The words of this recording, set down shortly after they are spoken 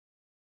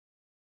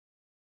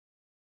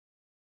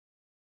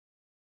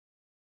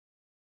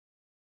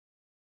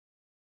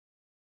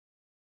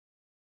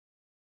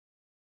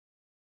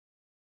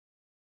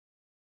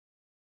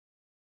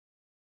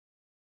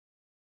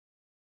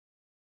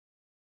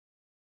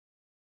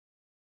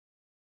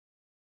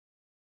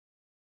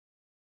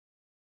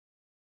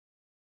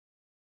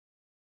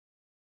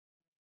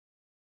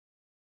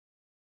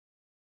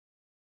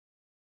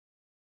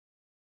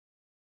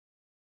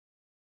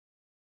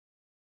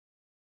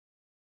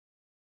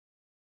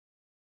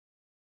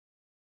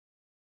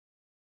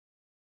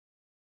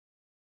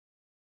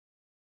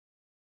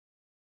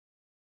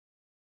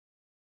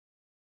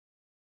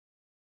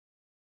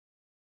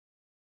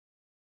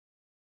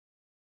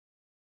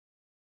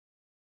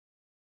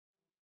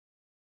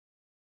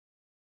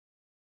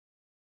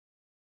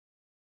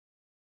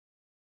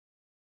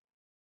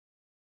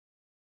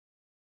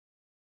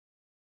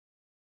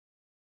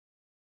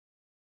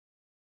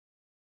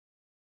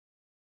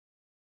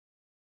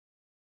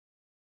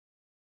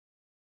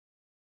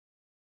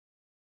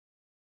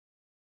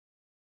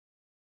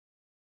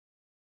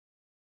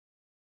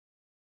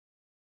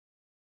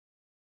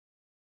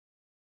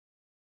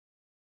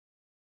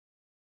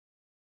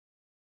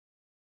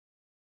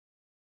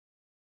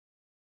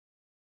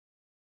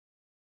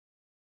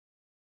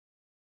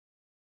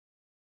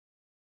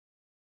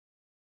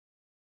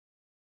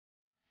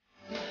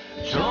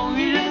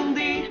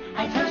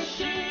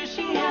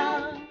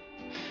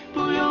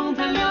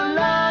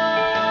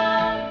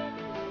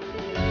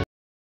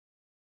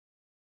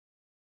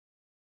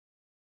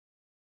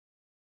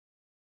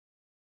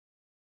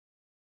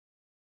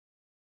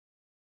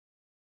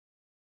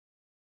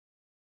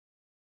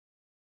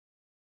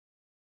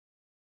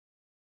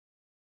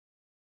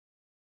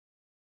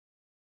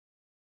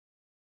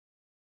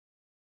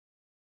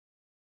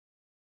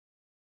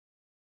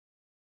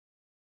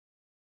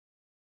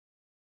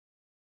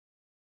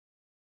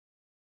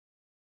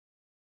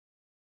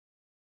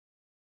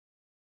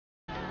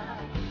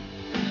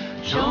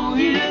终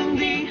于认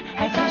定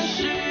爱才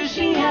是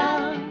信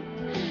仰，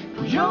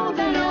不用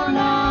再流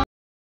浪。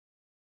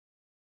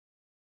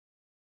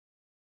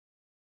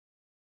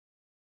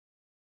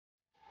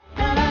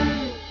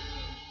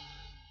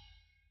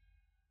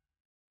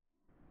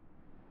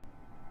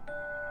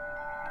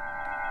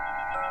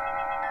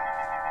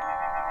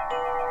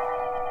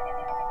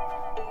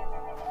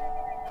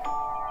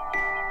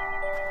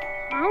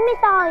还没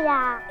到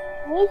呀？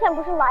你以前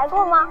不是来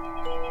过吗？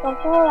小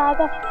时候来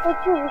的都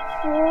记不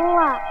清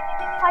了。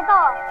快到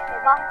了，走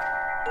吧。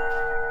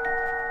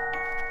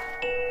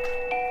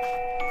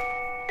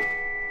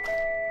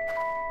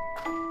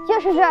就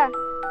是这儿，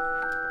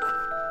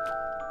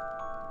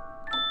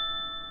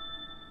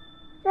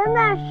真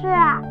的是。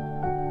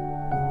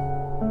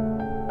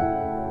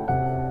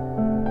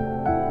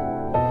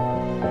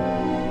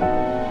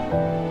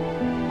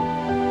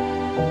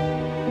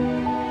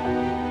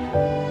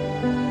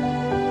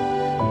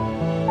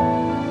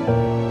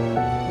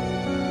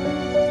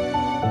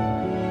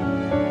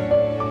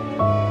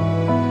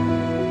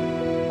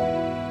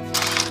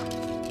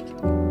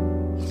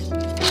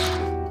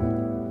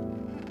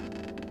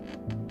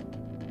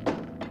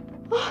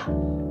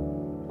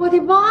我的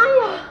妈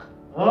呀！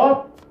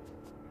啊，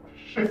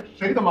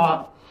谁的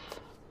妈？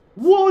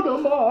我的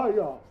妈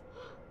呀！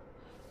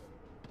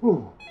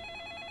哦，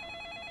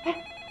哎，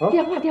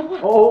电话电话。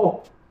哦。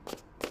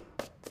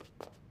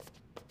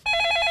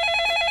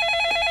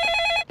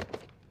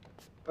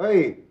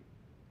哎，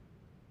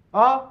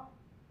啊，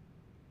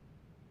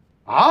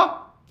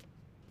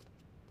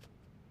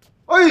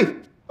哎呦！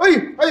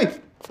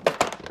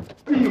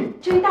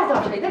这一大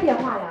早谁的电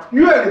话呀？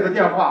院里的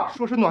电话，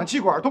说是暖气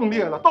管冻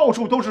裂了，到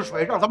处都是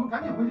水，让咱们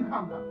赶紧回去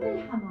看看。厉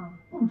害吗？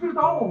不知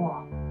道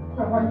啊，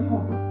快换衣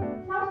服。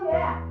小雪，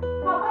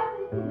把班子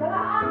你记着了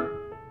啊。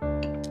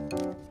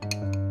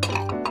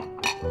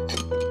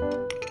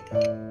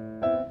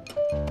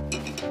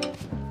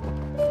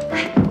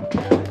哎，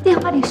电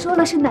话里说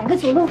了是哪个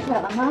组漏水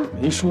了吗？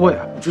没说呀，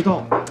不知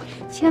道。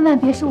千万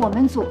别是我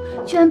们组，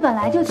居然本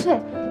来就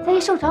脆，再一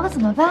受着可怎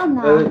么办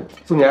呢？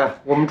宋年，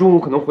我们中午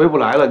可能回不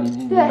来了，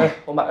你对，哎，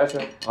我马上去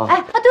啊。哎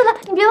啊，对了，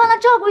你别忘了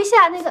照顾一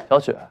下那个小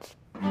雪，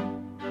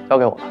交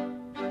给我了。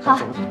好，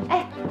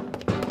哎，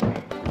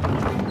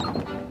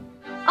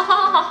啊，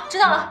好，知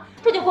道了，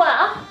这就过来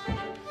啊。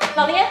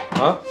老林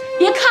啊，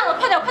别看了，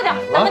快点，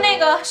咱们那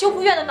个修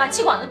复院的暖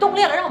气管子冻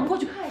裂了，让我们过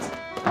去看一下。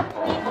啊，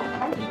衣服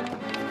赶紧。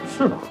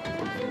是吧？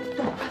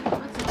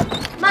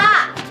妈，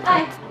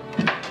哎，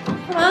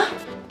干嘛？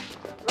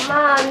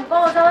妈，你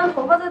帮我扎完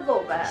头发再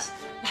走呗。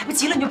来不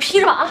及了，你就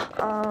披着吧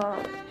啊。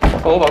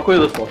帮我把柜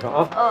子锁上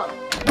啊。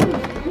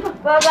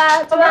拜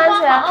拜，注意安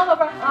全啊，宝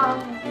贝儿啊。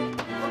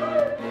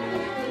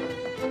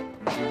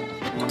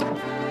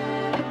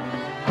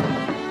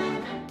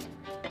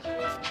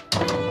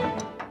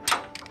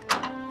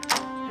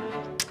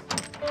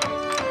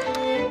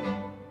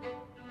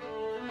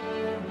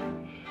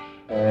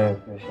哎，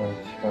别向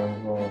前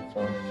路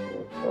争取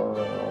漂亮。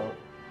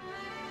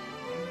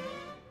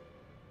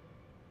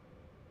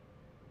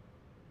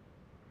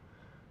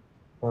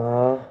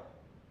啊，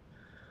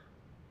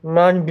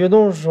妈，你别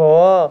动手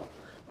啊！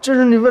这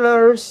是你未来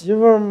儿媳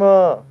妇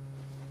吗？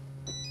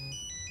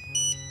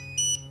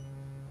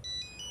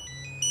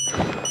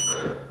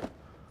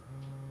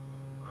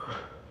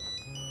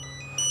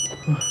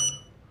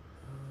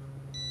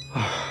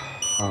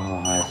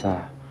好，还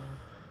在。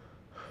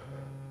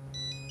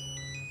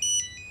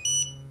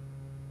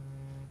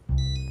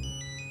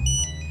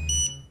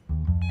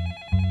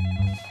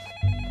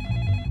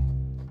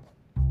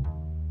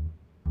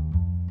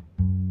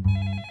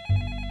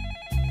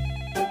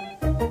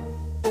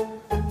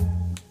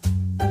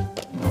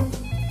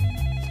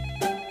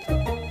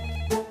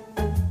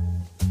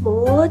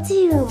魔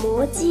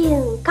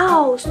镜，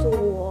告诉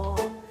我，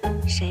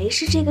谁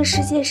是这个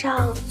世界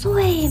上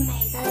最美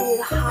的女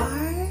孩？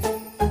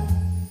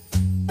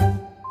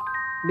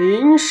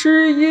林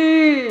诗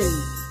韵，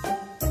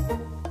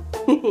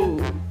嘿嘿，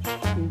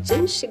你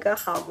真是个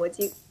好魔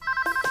镜。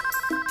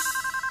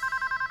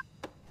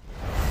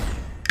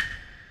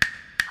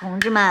同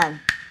志们，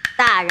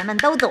大人们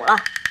都走了，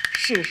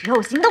是时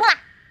候行动啦！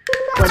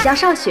我叫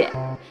邵雪，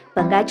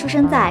本该出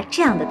生在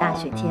这样的大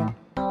雪天。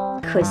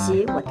可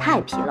惜我太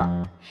皮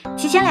了，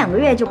提前2个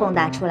月就蹦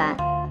跶出来。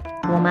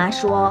我妈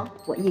说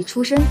我一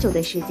出生就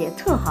对世界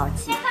特好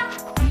奇，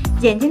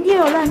眼睛滴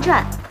肉乱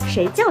转，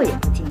谁叫也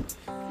不听。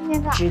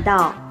直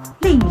到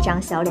另一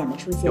张小脸的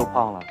出现，又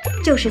胖了，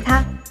就是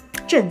他，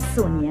郑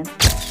素年，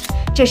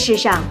这世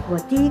上我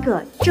第一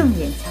个正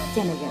眼瞧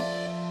见的人。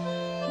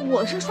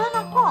我是栓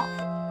了后。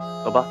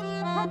走吧。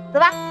走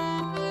吧。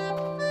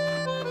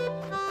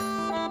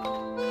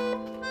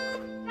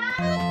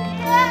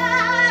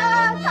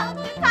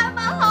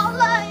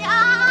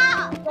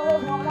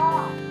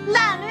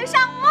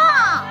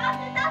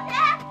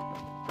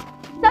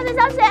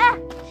小雪，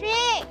是。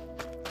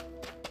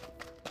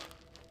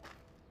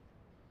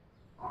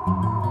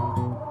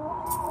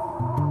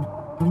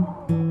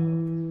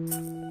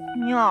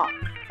妞，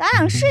咱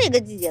俩是一个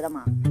季节的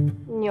吗？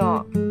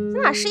妞，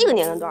咱俩是一个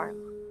年龄段的吗？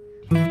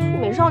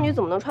美少女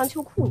怎么能穿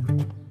秋裤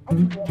呢？哎，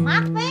我妈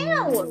非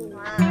让我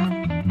穿。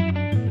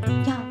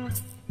呀，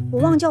我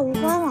忘叫无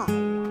欢了。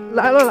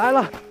来了来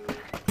了，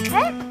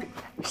哎，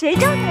谁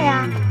叫他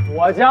呀？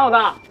我叫的，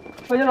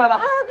快进来吧。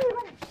啊，快点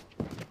快点。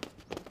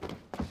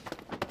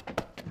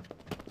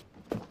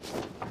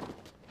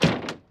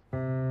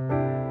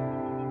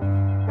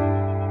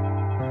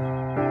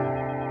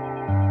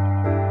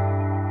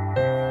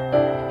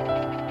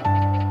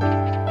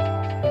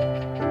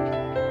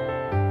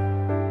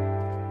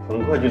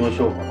很快就能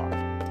修好了。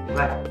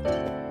来，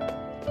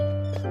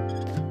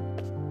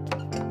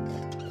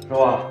师傅，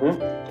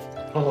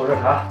喝口热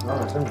茶，暖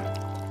暖身子。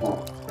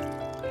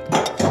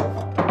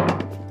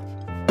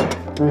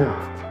哎呀，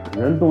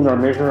人动点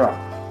没事啊，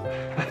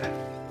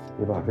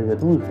别把这些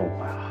东西弄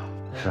坏了。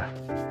是。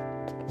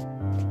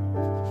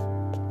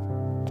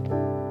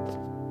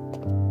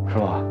师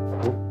傅，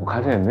我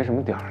看这也没什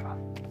么点儿了，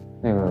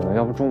那个，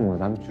要不中午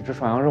咱们去吃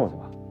涮羊肉去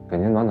吧，给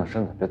您暖暖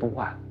身子，别冻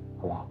坏了，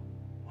好不好？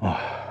啊，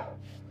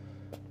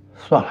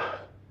算了，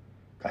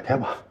改天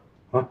吧。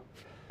啊，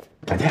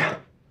改天。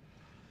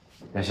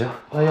也行，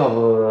那要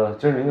不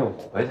今儿您就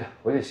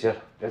回去歇着，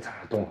别在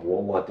这冻了，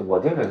我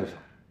盯着就行。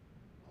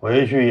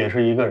回去也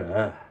是一个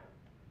人，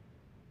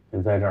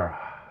跟在这儿啊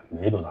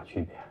没多大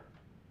区别。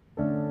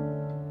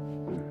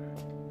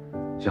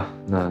行，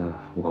那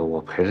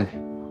我陪着你。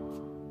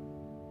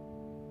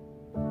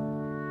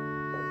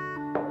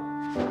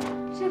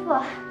师傅，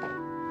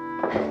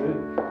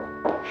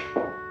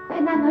快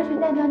拿暖水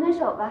袋暖暖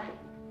手吧。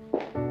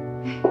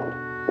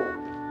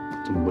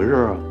怎么回事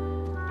啊？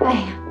哎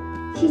呀，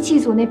气气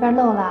组那边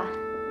漏了。哎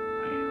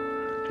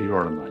呦，这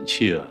院的暖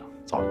气啊，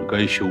早就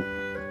该修。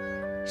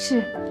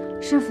是，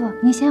师傅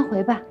您先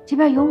回吧，这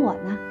边有我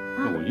呢。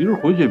我一人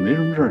回去也没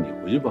什么事，你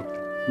回去吧。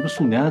你不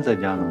素年还在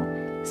家呢吗？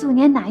素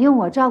年哪用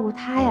我照顾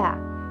他呀？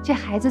这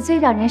孩子最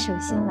让人省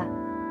心了。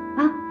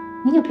啊，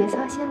您就别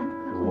操心了。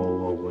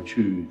我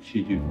去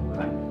戏剧组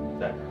看你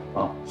在这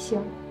儿啊。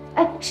行。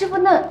哎，师傅，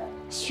那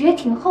雪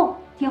挺厚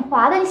挺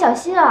滑的，你小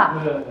心啊。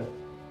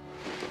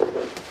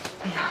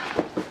哎呀，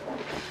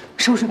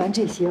收拾完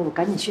这些，我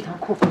赶紧去趟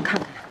库房看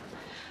看，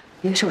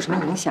别受什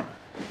么影响。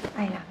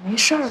哎呀，没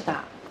事儿的，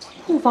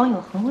库房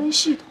有恒温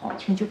系统，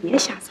你就别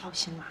瞎操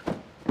心了。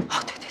哦，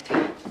对，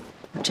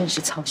我真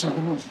是操心个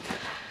命。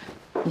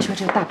你说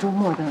这大周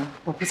末的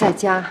我不在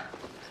家，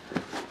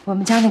我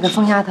们家那个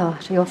疯丫头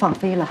这又放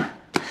飞了。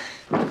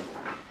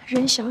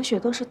人小雪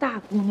都是大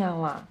姑娘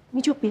了，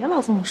你就别老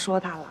这么说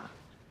她了。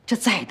这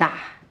再大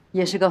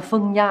也是个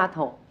疯丫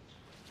头。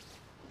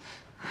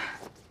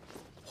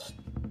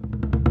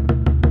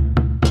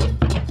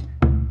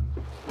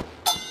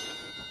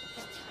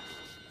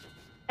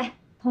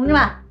同志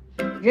们，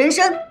人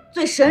生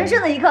最神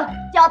圣的一刻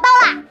就要到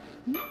啦！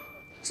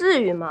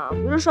至于吗？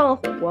不是涮个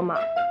火锅吗？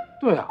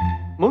对啊，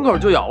门口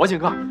就有啊，请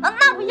客。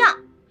那不一样，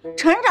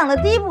成长的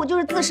第一步就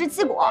是自食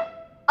其果，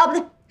啊，不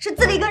对，是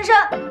自力更生。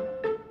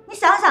你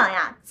想想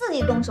呀，自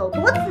己动手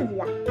多刺激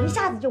呀！一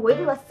下子就围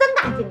住了3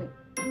大禁律：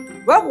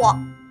玩火、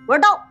玩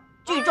刀、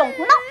聚众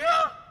胡闹。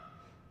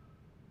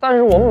但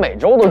是我们每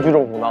周都聚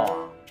众胡闹啊。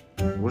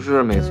不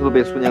是每次都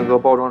被苏年哥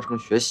包装成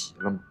学习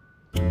了吗？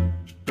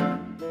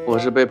我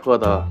是被迫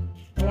的。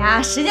哎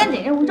呀，时间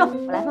紧，任务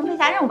重，我来分配一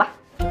下任务吧。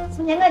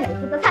苏年哥，你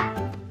负责菜；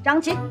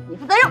张琪，你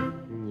负责肉。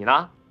你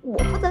呢？我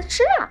负责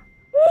吃啊。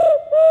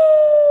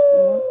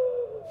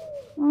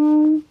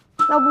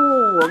要不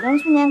我跟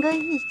苏年哥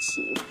一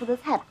起负责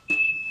菜吧？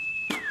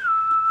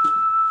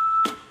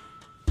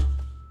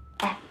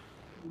哎，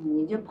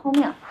你这泡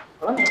面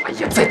好了没？哎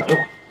呀，再等一会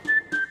儿。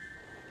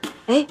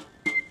哎，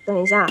等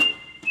一下，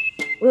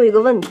我有一个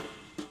问题，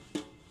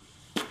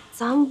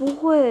咱们不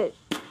会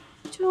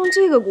就用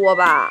这个锅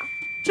吧？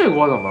这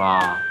锅怎么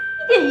了？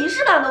一点仪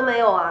式感都没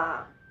有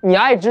啊！你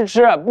爱吃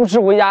吃，不吃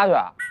回家去。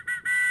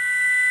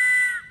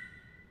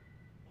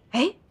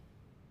哎，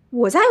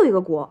我家有一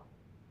个锅，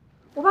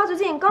我爸最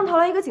近刚淘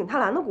来一个景泰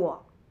蓝的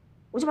锅，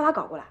我就把它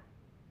搞过来。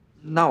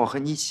那我和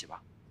你一起吧。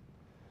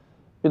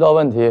遇到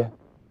问题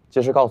及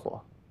时告诉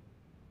我。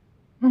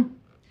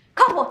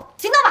靠谱，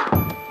行动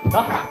吧！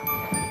啊！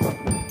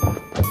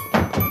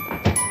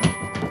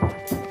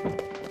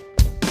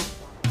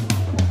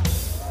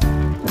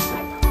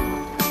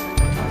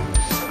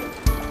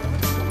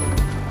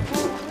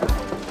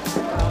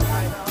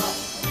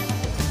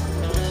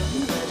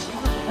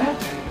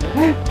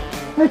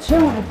秦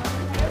老师，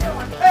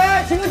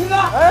哎，秦哥，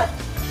哎，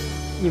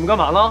你们干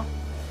嘛呢？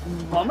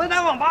我们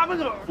在网吧不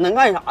能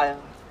干啥呀？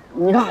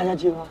你干啥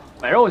去，秦哥？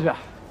买肉去，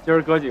今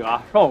儿哥几个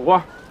涮火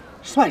锅。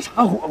涮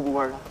啥火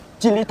锅啊？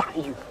尽力打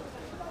一局。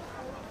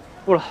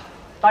不了，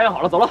答应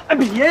好了，走了。哎，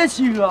别呀，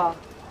七哥，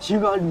七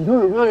哥里头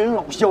有个人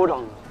老嚣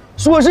张了，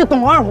说是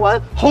东二环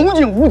红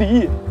警无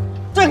敌，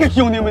这给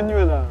兄弟们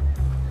虐的。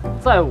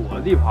在我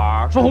地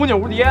盘说红警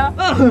无敌。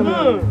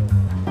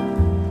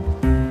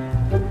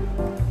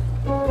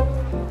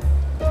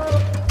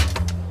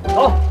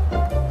走，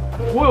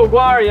古有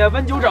关二爷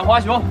温酒斩华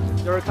雄，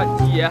今儿看你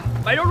七爷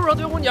买肉路上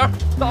对红警，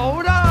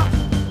走着。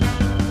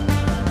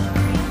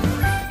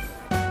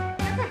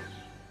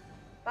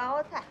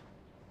包菜，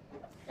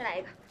再来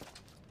一个。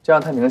这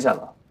样太明显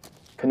了，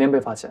肯定被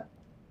发现。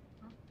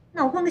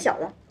那我换个小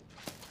的，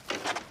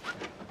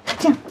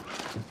这样。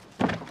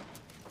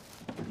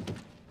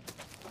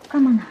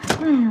干嘛拿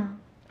出来呀？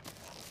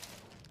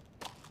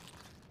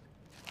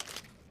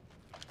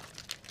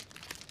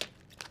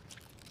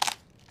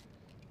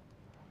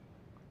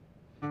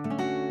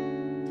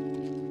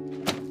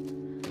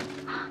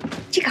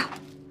这个。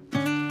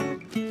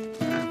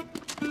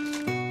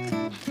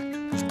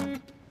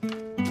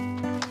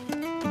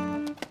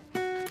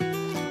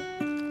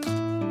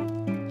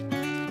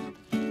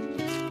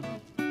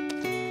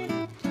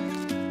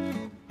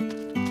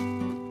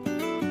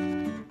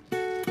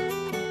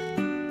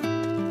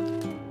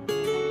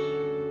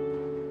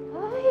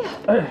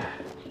哎，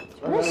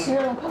全湿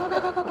了，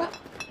快！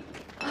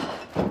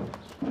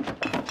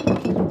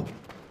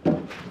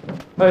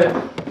哎呀，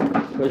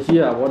可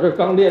惜啊，我这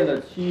刚练的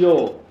漆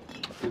釉，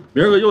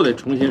明儿个又得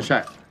重新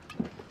晒。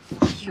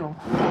哎呦，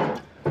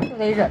又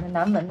得忍着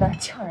难闻的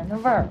呛人的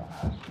味儿了。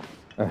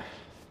哎，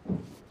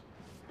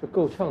这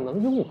够呛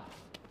能用啊！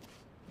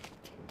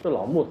这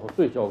老木头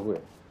最娇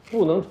贵，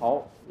不能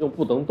潮又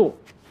不能冻。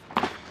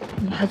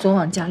你还总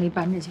往家里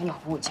搬这些老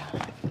物件，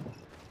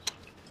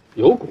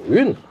有古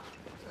韵呢。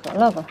可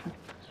了吧！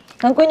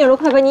咱闺女都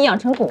快把你养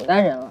成古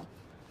代人了。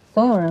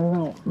总有人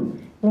问我，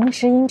林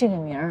诗音这个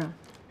名儿啊，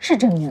是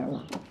真名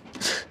吗？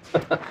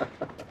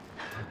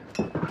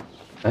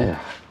哎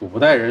呀，古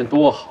代人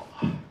多好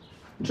啊，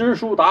知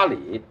书达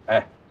理，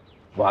哎，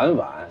晚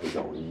晚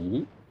有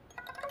仪。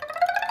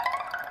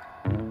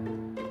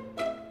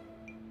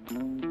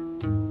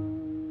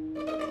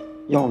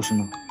钥匙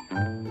呢？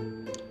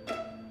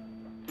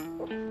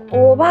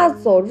我爸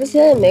走之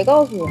前也没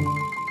告诉我，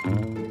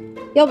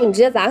要不你直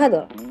接砸开得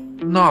了。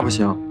那不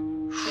行，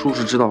叔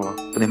叔知道了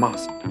不得骂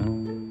死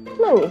你。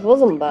那你说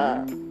怎么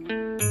办？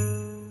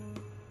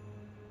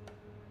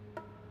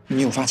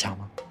你有发卡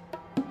吗？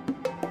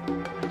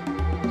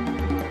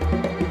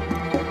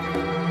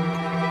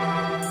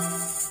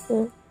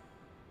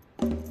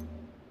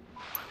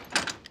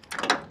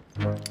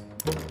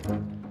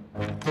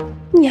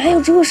你还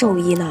有这手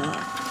艺呢？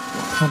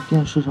我看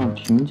电视上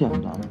挺简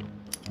单的。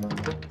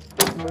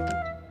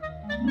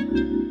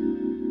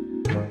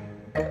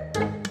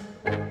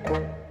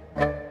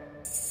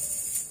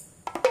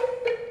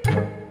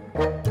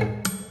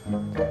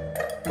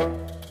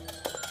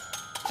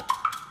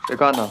谁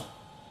干的？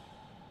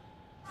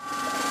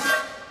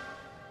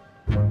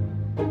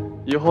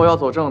以后要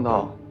走正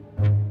道，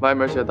歪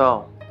门邪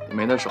道也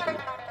没那手艺。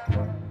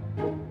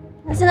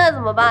那现在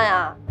怎么办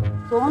呀？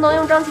总不能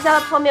用张琪家的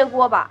泡面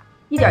锅吧？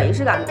一点仪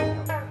式感都没有。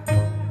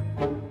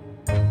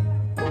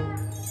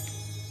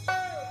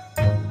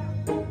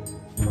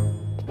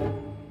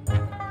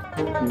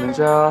你们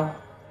家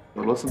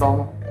有螺丝刀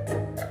吗？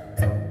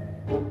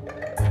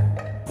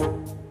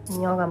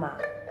你要干嘛？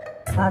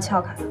把它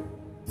撬开。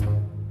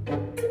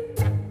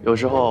有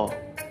时候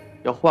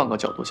要换个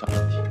角度想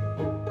问题。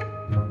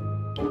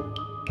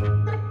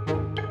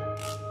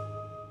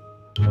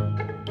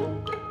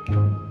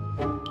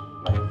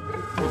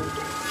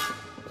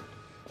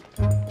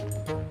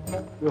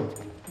哟，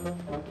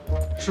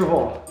师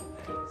傅，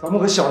咱们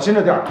可小心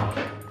着点啊！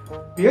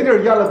别地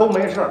儿淹了都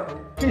没事儿，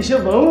这些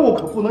文物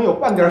可不能有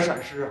半点闪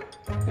失啊！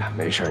呀，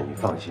没事，你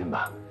放心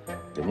吧，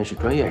人家是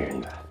专业人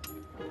员。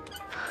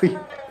嘿，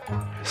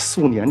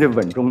素年这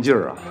稳重劲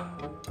儿啊，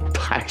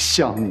太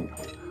像你了。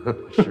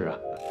是啊，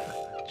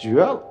绝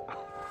了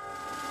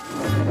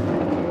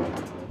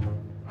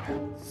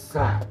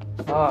！3、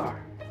2、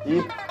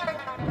1，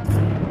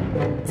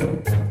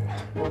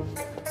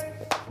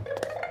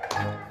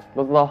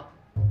螺丝刀。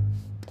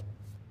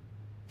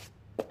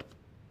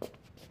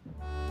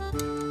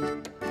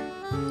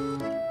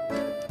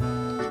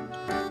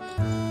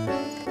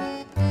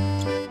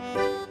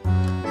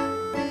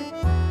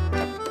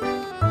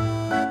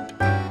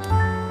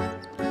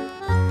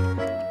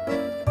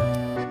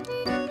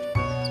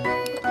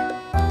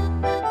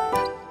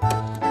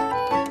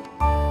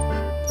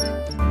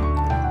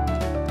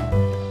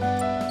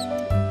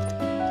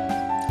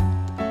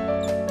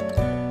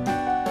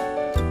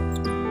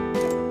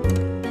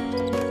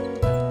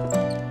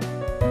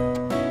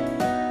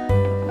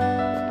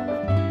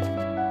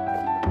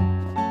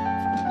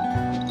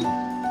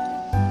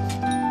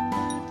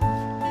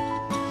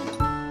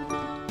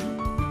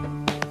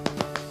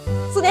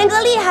素年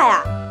哥厉害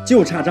呀！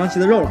就差张琪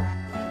的肉了。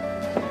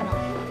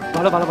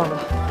完了！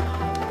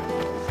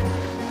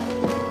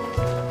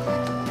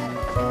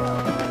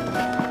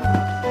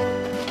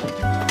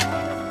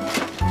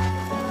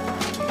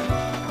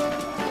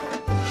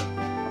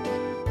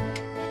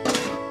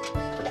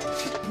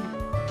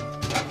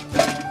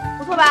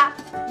不错吧？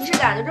仪式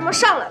感就这么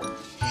上来了。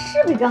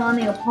是比刚刚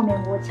那个泡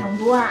面锅强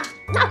多了。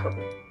那可不。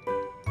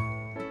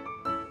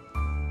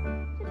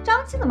这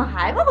张琪怎么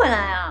还不回来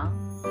啊？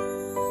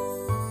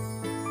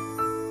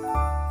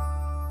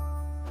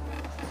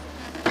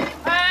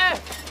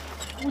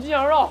无鸡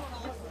羊肉。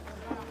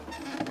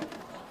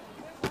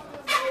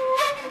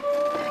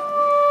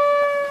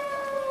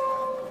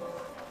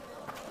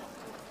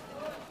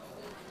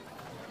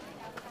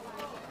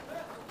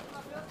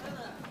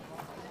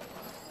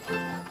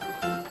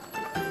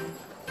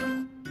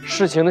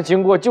事情的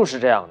经过就是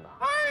这样的。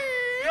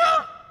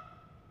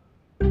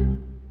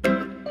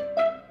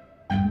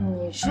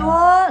你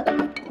说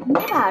你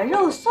把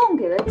肉送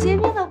给了街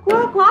边的孤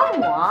儿寡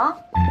母啊？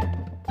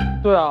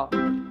对啊，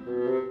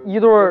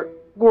一对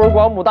孤儿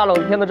寡母大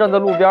冷天的站在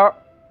路边，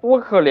多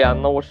可怜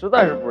呢！我实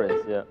在是不忍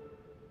心。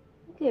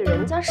你给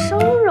人家生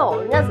肉，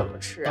人家怎么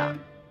吃啊？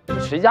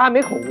谁家还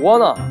没口锅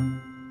呢？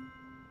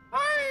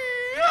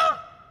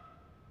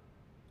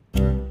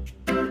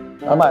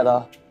哪儿买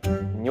的？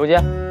牛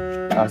街。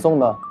哪儿送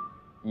的？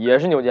也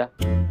是牛街。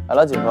买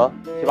了几盒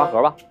？7、8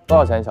盒吧。多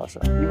少钱一小时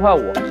？1块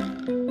5。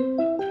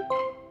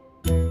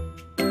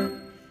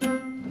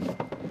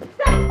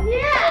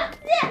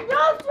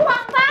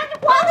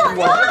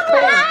我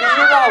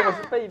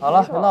是被逼的。好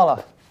了，别闹了，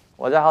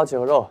我家还有几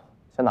盒肉，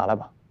先拿来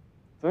吧。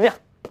怎么样？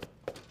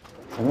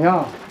怎么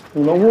样？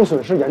你们屋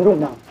损失严重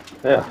吗？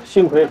哎呀，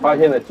幸亏发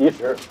现的及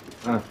时。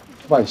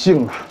万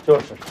幸啊！就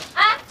是。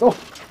哎，走，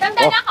咱们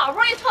大家好不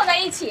容易凑在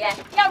一起，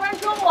要不然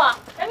中午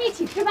咱们一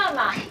起吃饭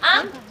吧？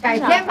啊，改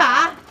天吧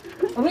啊！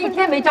我们1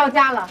天没着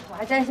家了，我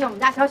还担心我们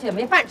家小雪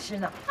没饭吃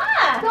呢。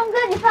东哥，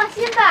你放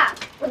心吧，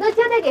我都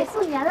交代给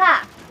素年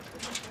了。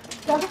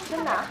走，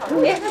真的好，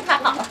别是太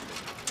好了。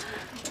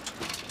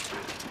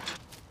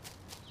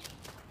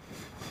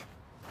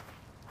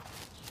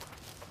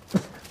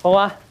欢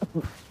欢，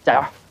加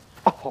油！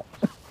好。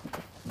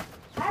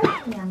还是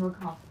4年多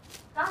靠，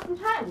当时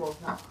太过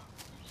分了。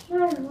那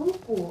如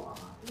果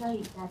让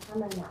你在他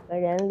们2个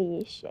人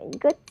里选一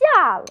个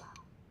嫁了，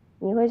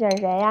你会选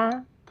谁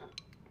呀？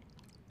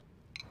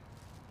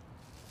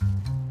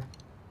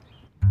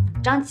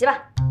张琪吧。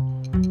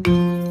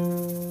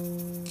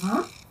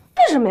啊？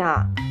为什么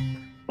呀？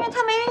因为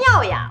他没人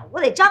要呀，我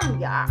得仗一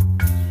点儿。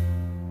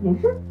也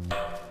是。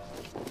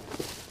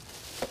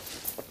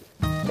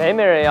谁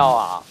没人要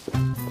啊？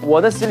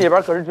我的心里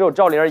边可是只有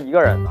赵灵儿一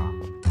个人呢。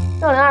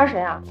赵灵儿是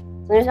谁啊？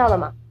曾学校的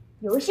吗？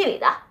游戏里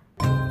的。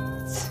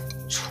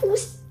出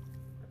息！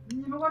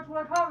你们快出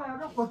来看看呀，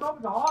这火烧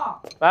不着啊！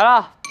来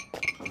了。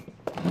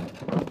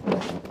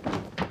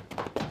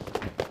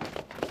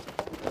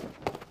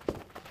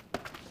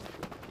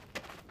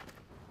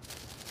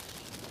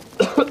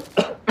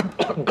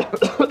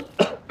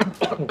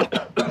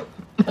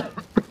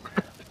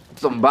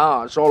怎么办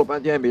啊？烧了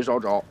半天也没烧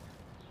着。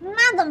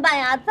那怎么办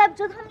呀？再不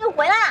吃他们就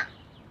回来了。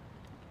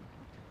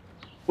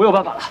我有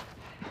办法了。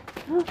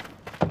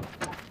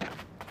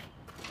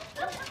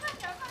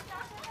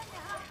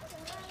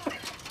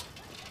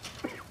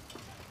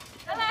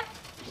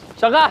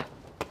小干，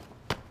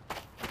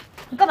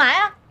你干嘛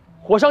呀？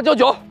火上浇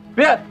酒，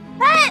别！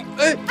哎！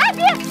别！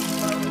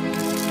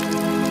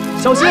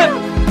小心！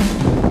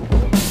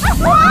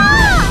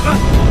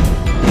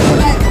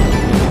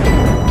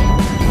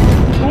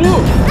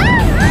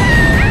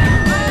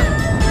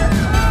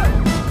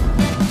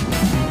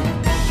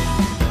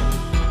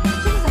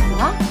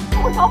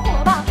我着火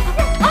了吧？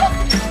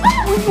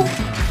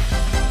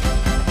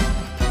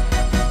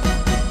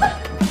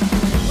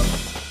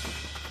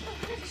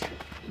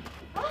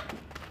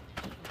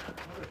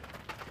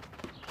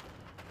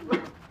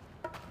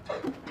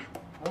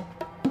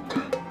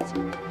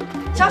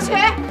小雪，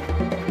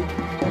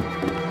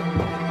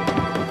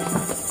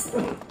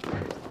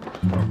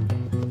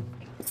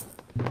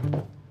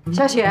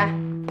小雪，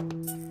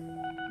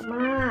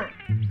妈，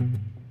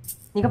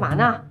你干嘛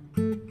呢？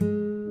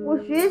我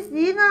学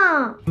习呢。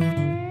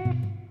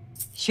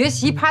学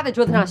习趴在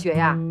桌子上学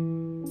呀？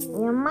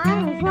哎呀妈，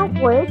你先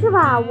回去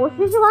吧，我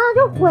学习完了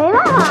就回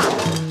来了。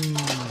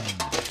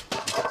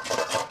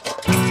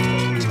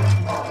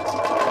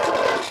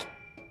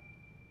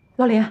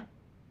老林，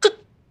这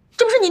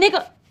不是你那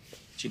个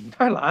景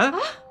泰蓝？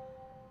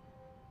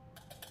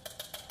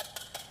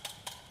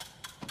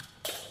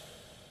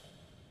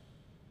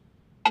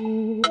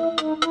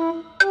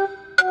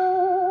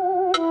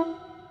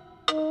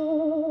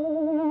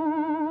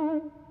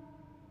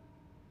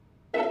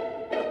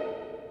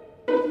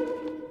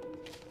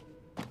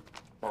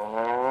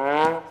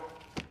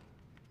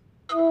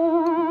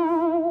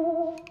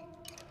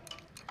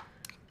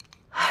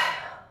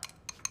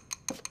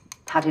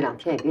他这2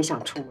天也别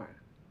想出门，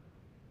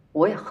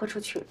我也喝出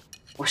去了，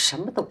我什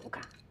么都不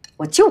干，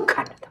我就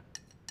看着他。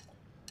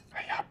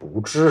哎呀，不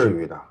至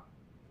于的，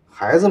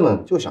孩子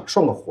们就想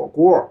涮个火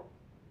锅。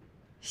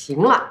行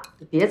了，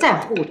你别再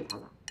护着他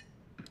了。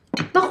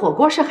那火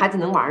锅是孩子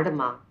能玩的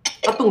吗？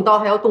啊，动刀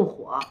还要动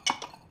火。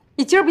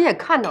你今儿不也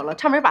看到了，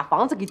差点把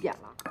房子给点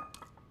了。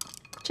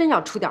真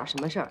要出点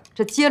什么事儿，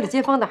这街里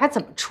街坊的还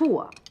怎么处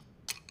啊？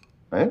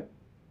哎，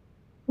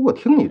我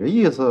听你这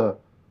意思，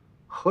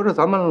合着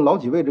咱们老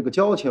几位这个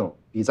交情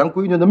比咱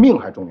闺女的命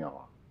还重要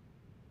啊？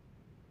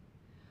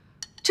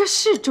这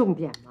是重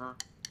点吗？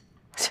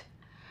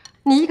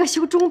你一个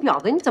修钟表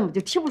的，你怎么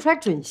就听不出来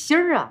准心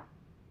儿啊？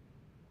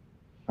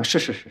啊，是。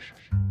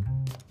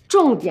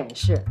重点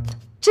是，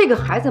这个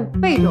孩子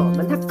背着我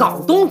们，他搞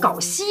东搞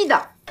西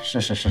的。是。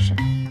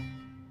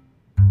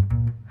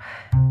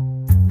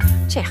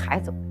这孩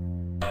子，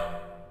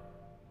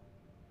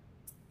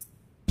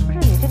不是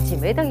你这挤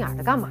眉瞪眼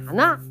的干嘛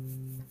呢？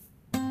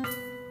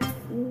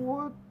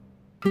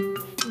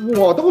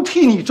我都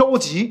替你着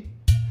急。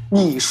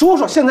你说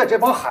说，现在这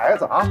帮孩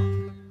子啊，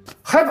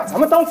还把咱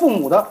们当父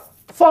母的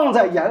放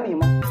在眼里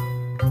吗？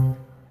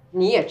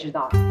你也知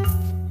道，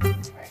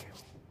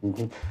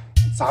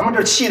咱们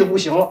这气的不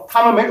行了，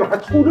他们没准还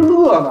偷着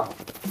乐呢。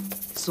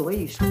所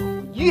以说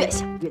我越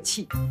想越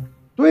气。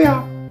对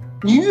呀，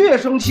你越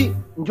生气，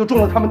你就中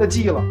了他们的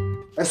计了。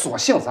哎，索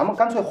性咱们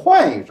干脆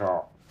换一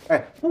招。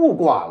哎，不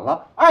管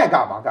了，爱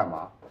干嘛干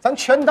嘛，咱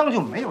全当就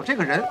没有这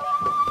个人。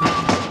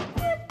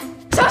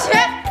小雪，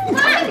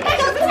妈，你干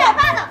什么吃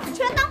饭呢？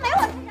全当没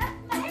我这人，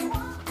没我。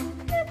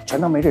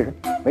全当没这人，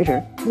没这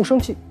人，不生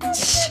气。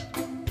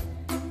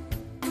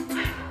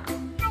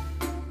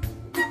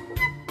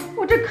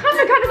我这看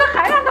着看着，他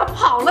还让他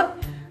跑了。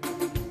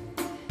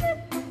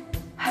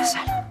哎，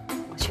算了，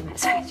我去买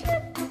菜去。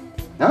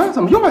啊，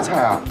怎么又买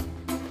菜啊？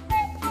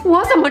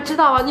我怎么知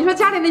道啊？你说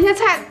家里那些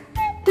菜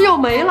都要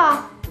没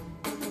了，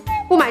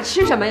不买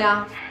吃什么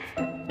呀？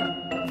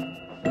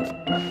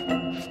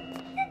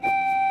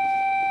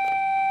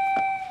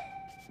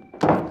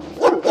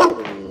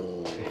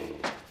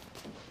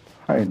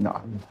太难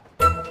了。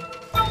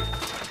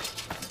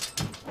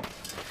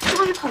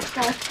终于跑出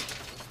来了，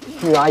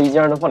玉阿姨竟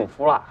然能放你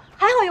出来，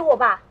还好有我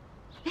爸。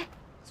哎，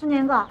苏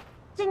年哥，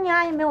今年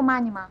阿姨没有骂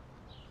你吗？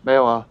没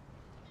有啊。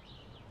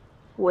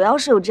我要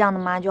是有这样的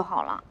妈就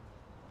好了。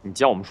你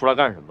叫我们出来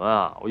干什么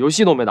啊？我游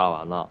戏都没打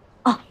完呢。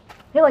哦，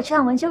陪我去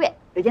趟文修院，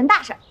有件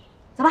大事儿，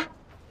走吧。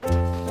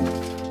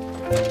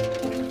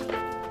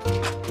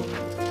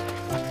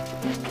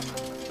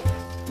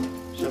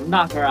什么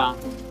大事啊？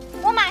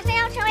我马上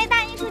要成为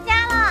大艺术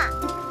家了。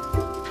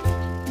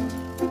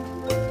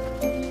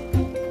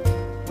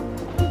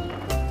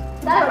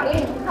待会儿给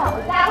你们看我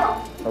的家作。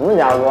什么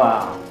家作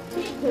啊？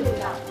这就知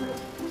道了。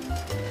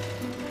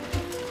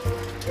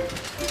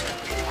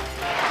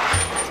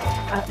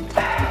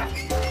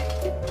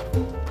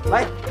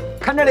来，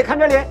看这里，看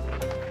这里。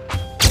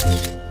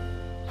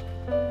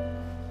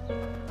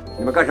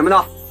你们干什么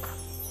呢？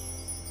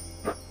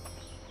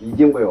已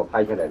经被我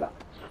拍下来了，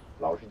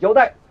老实交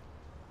代。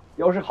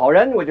要是好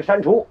人我就删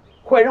除，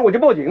坏人我就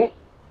报警。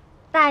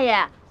大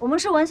爷，我们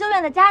是文修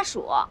院的家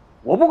属。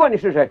我不管你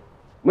是谁，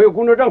没有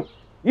工作证，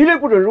一律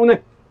不准入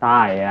内。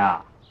大爷，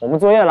我们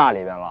作业落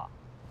里边了。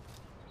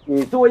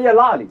你作业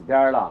落里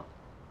边了？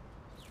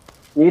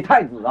你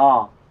太子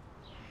啊！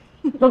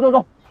走走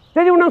走，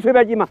这地方能随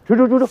便进吗？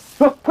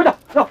走，快点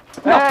走！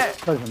哎，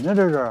干什么呀？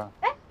这是？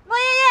哎，罗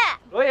爷爷，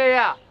罗爷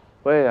爷，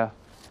罗爷爷，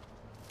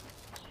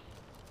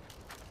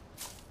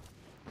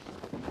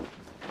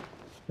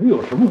你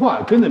有什么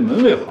话跟那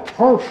门卫好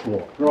好说，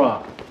是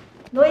吧？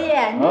罗爷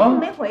爷，你怎么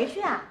没回去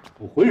啊？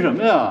我回什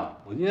么呀？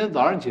我今天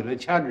早上起来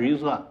掐指一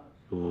算，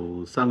有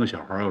3个小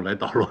孩要来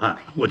捣乱，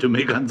我就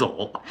没敢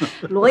走。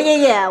罗爷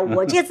爷，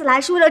我这次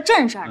来是为了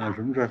正事儿的。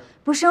什么事儿？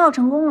不是申奥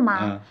成功了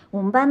吗？我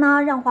们班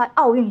呢让画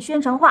奥运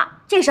宣传画，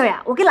这事儿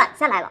呀我给揽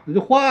下来了。那就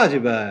画去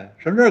呗，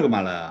上这儿干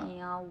嘛来啊？哎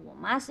呀，我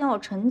妈嫌我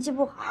成绩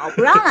不好，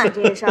不让揽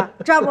这事儿，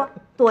这不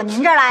躲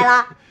您这儿来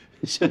了。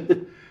行，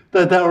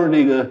待会儿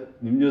那个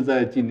你们就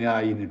在金莲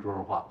阿姨那桌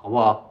上画，好不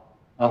好？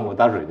啊，我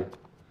打水去。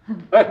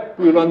哎，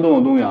注意乱动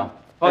我东西啊！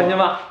放心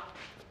吧。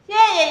谢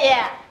谢爷爷。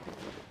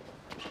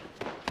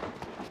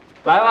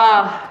来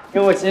吧，给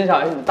我欣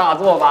赏一组大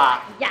作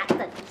吧。哎呀，等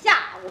一下，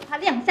我怕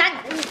亮瞎你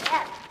的眼。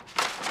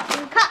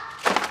你看，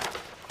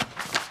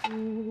怎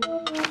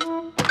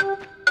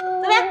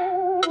么样？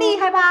厉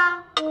害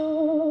吧？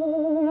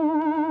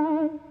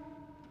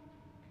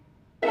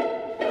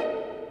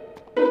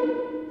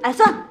哎，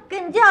算了，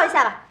跟你介绍一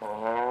下吧。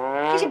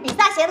这是比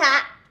萨斜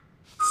塔、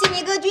悉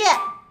尼歌剧院、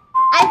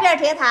埃菲尔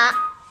铁塔。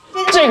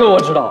这个我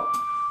知道，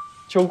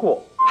秋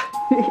裤。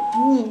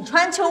你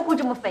穿秋裤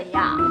这么肥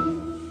呀？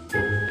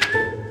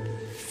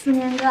思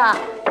年哥，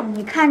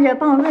你看着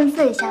帮我润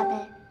色一下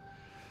呗。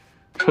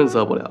润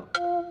色不了，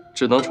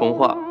只能重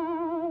画。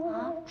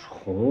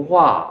重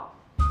画？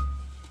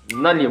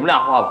那你们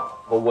俩画吧，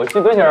我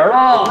去堆雪人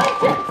了。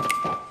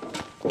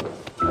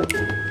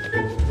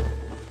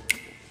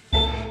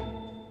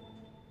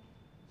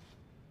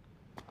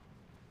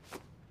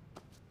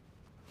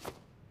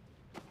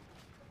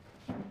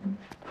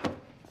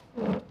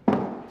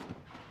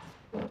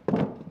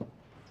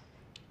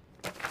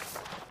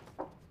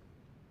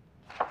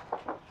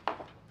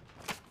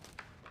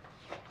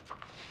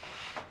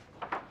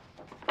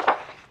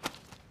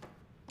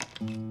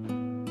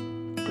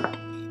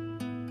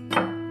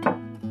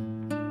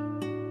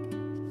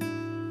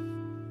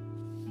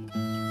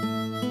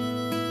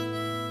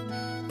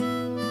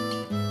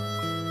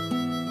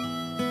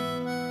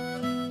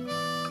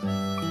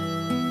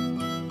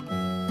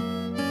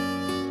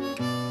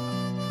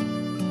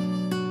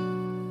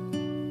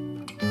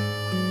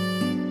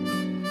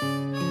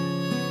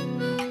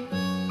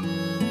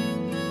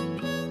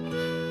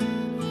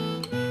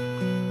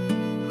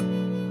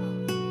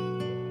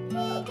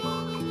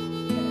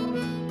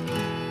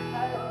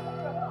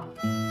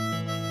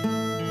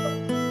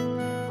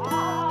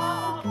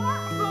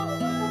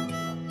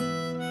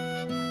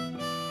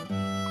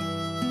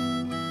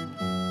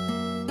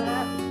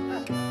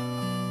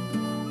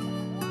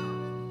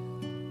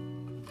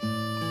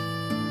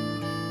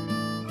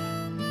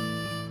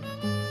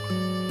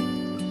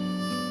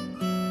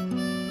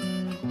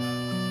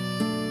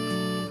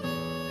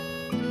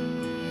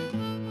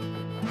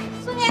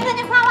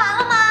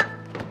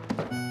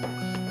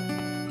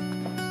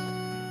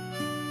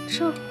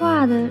这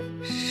画的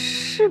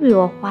是比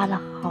我画的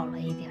好了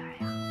一点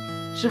呀。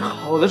这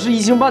好的是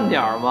一星半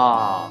点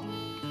嘛。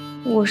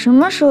我什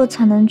么时候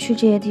才能去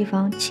这些地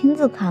方亲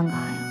自看看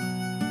呀？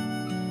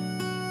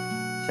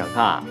想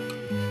看，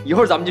一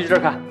会儿咱们就去这儿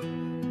看。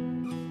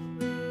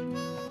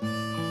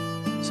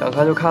想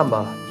看就看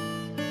吧，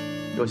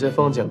有些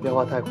风景变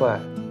化太快，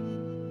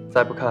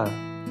再不看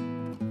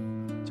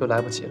就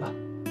来不及了。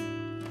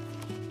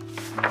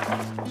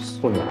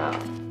素年，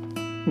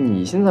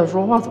你现在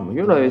说话怎么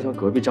越来越像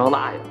隔壁张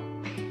大爷了？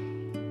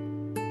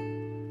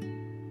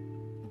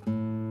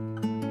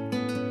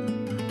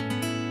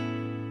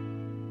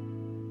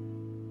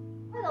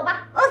快走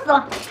吧，饿死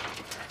了！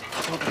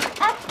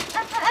哎！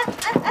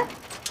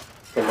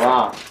怎么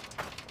了？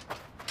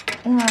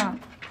哎呀，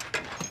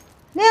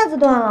链子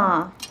断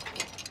了。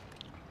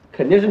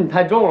肯定是你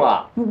太重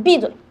了。你闭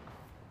嘴！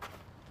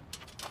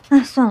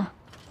哎，算了，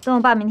等我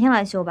爸明天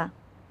来修吧。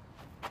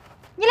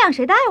你俩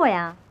谁带我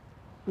呀？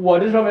我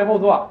这车没后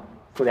座，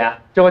素年，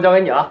这回交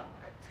给你了。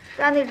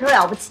山地车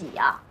了不起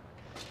呀！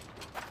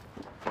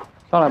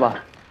上来吧。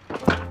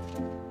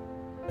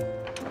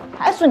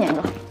还素年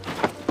哥。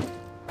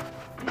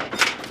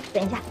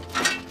等一下，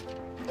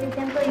这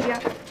先搁一边。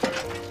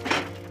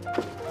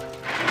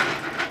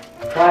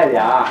快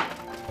点儿。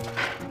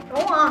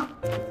等我。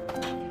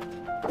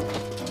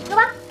走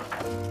吧。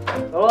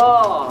走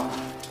喽。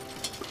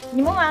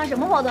你们晚上什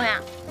么活动呀？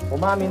我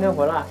妈明天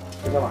回来，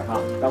今天晚上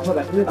赶快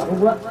把车里打通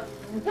关。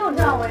你就知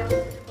道我有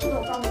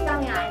我放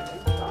张牙呀！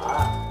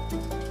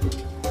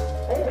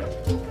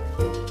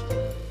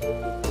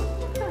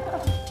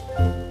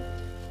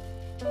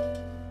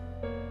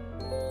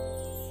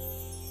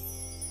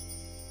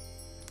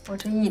我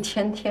这一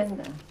天天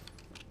的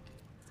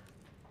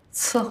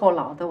伺候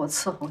老的，我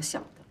伺候小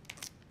的，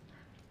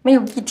没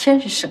有一天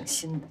是省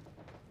心的。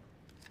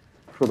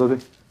说得对。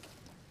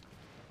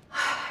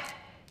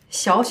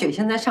小雪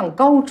现在上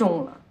高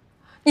中了，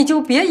你就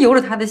别由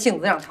着她的性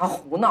子让她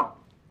胡闹。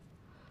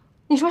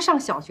你说上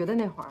小学的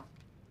那会儿，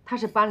她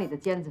是班里的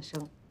尖子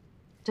生，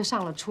这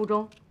上了初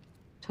中，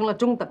成了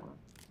中等了，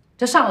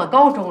这上了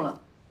高中了，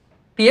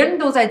别人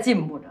都在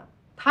进步着，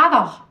她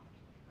倒好，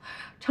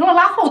成了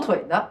拉后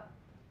腿的。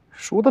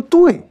说得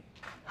对。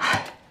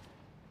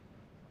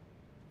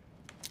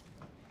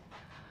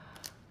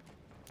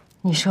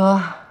你说，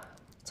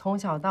从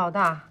小到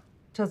大，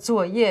这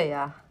作业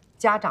呀、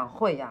家长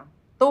会呀，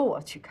都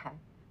我去开。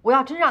我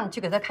要真让你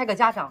去给他开个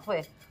家长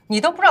会，你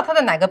都不知道他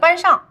在哪个班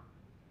上。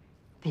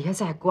别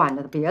再惯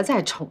着他，别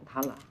再宠他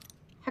了，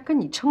还跟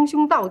你称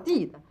兄道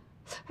弟的。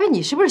哎，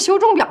你是不是修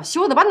钟表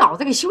修的把脑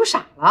子给修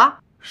傻了？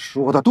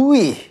说得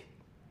对。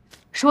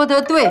说得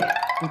对，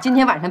你今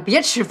天晚上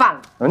别吃饭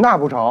了。那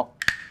不成。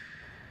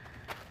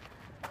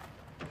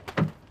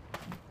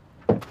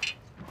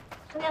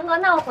素年哥，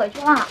那我回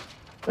去了。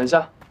等一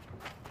下，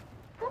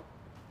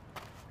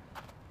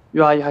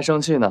岳阿姨还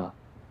生气呢，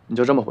你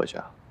就这么回去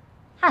啊？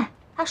嗨，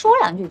他说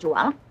两句就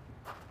完了。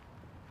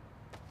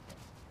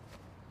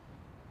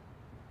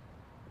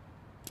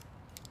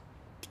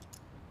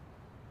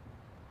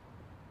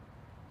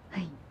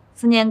哎，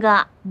素年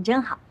哥，你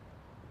真好。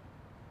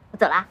我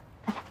走了，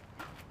拜拜。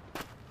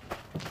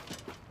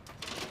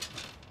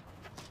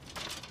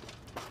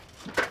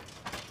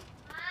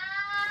妈，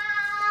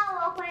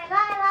我回来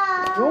了。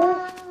哟，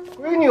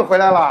闺女回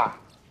来了。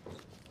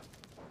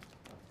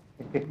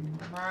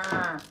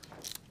妈，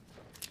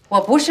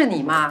我不是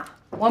你妈，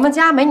我们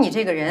家没你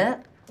这个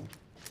人。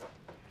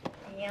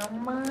哎呀，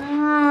妈。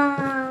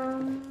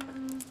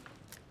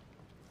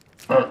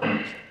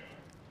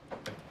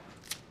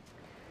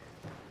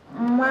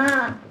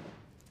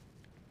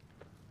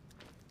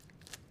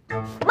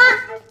妈，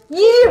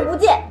一日不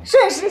见，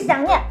甚是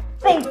想念。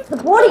非此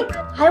薄礼，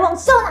还望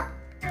笑纳。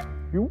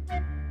哟，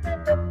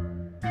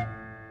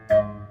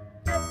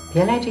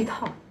别来这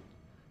套，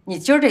你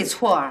今儿这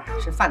错啊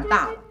是犯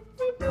大了，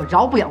我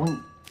饶不了你。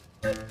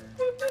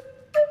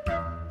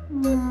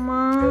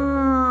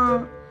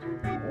妈，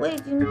我已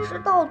经知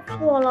道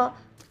错了，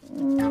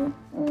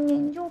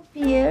您就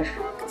别生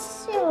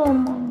气了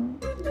嘛，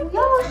不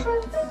要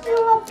生气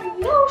了，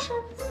不要生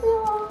气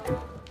了，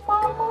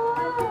妈妈。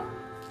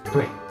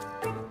对，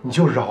你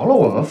就饶了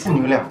我们父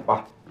女俩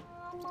吧。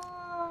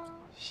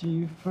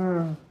媳妇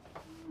儿，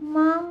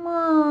妈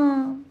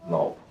妈，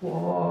老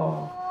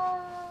婆，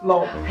老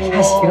婆。哎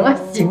呀，行了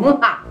行了，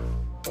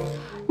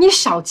你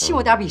少气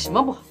我点比什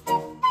么不好？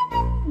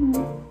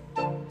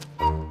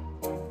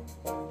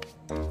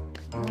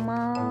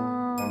妈，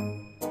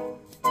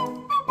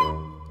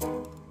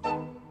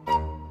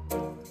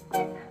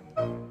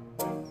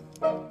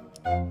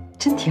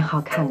真挺好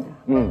看的。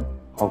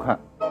好看。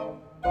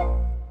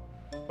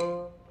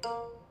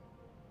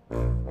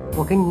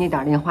我给你那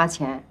点零花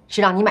钱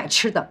是让你买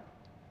吃的，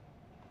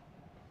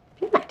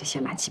别买这些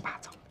乱七八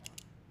糟的。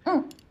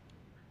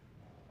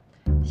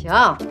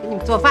行，给你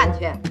们做饭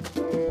去。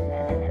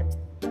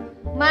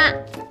妈，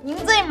您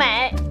最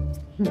美，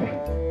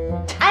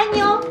爱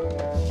你哦。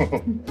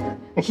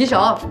洗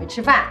手，准备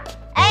吃饭。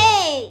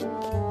哎。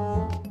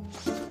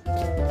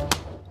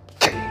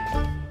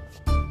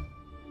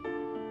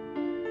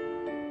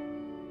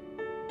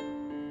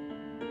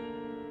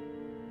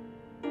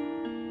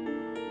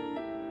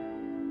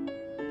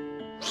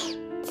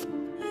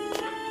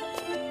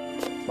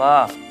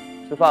妈，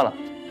吃饭了。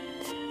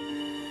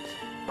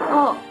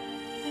哦。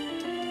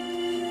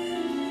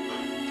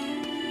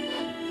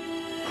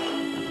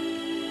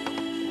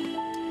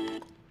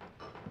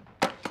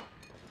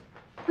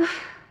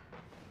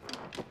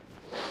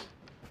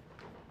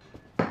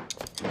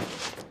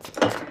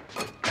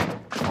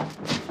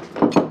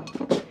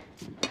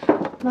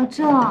老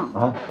郑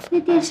啊，那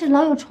电视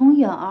老有重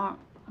影儿。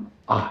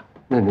啊，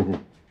那，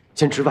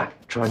先吃饭，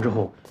吃完之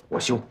后我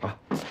修啊。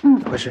嗯，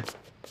快吃。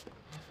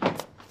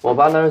我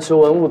爸那是修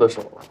文物的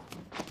手了。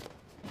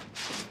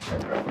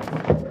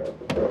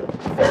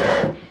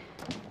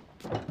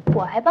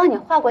我还帮你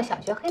画过小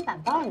学黑板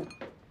报呢。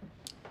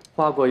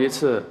画过一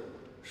次，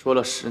说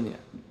了10年。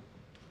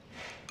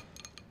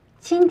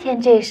今天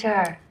这事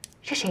儿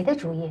是谁的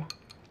主意？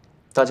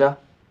大家。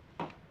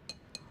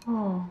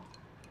哦。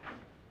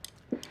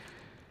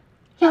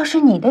要是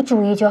你的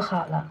主意就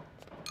好了，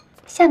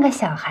像个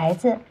小孩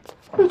子，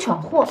会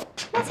闯祸，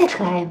那才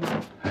可爱嘛。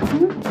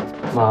嗯，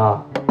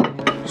妈，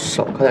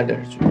少看点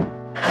电视剧。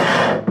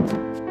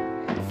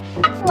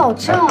老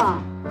郑，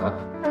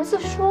儿子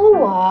说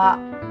我。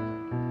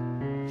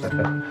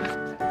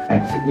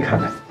哎，你看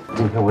看，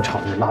今天我炒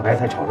的辣白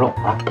菜炒肉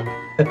啊。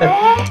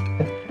哎，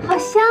好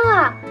香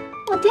啊！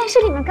我电视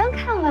里面刚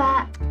看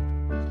完。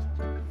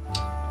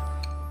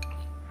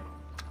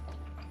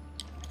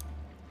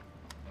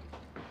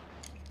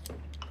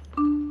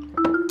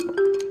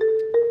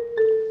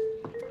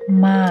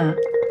妈，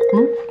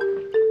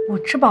我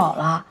吃饱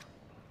了，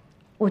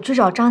我去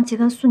找张琪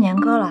跟苏年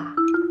哥了。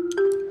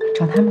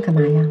找他们干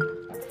嘛呀？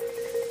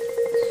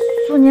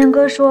苏年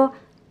哥说，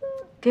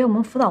给我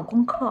们辅导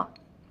功课。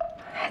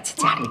在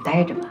家里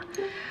待着吧。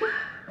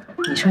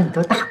你说你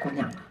都大姑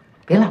娘了，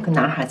别老跟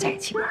男孩在一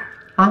起玩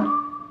啊！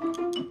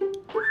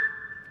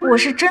我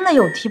是真的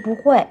有题不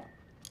会。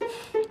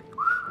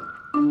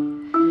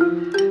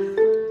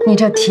你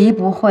这题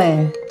不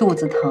会，肚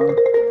子疼，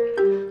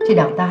这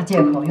2大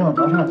借口用了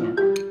多少年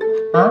了？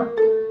啊？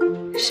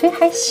谁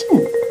还信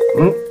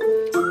呢？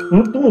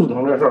您肚子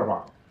疼这事儿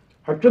吧，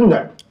还真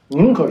得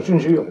宁可信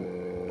其有。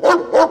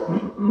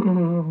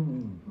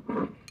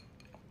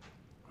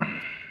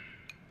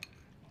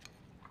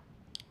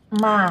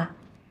妈，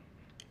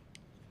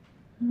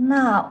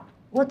那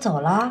我走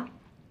了。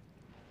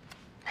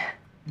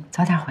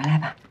早点回来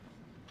吧。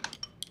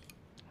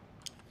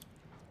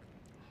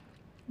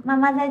妈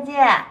妈再见。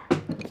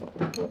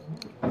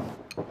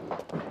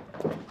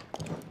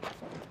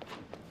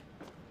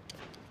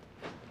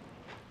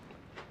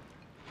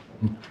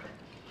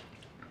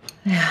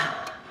哎呀，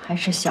还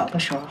是小的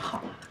时候好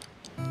啊。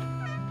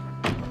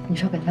你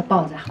说给他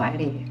抱在怀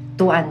里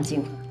多安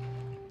静啊！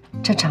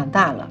这长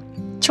大了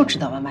就知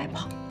道往外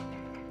跑。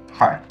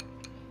嗨，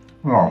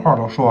老话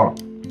都说了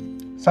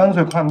，3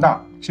岁看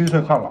大，7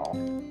岁看老。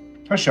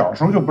他小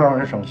时候就不让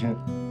人省心，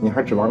你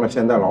还指望着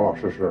现在老老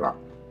实实的？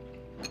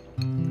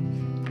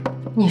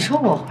你说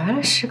我怀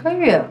了10个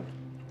月，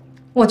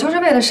我就是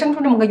为了生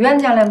出这么个冤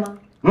家来吗？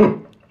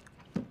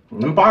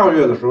您8个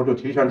月的时候就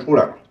提前出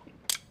来了。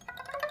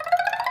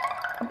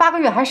8个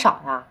月还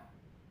少呀？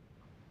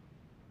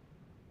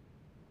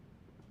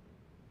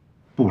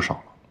不少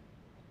了，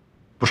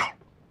不少了。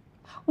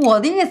我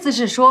的意思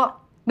是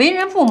说，为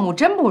人父母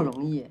真不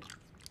容易。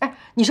哎，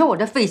你说我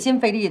这费心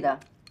费力的，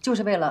就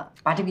是为了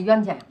把这个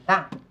冤家养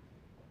大。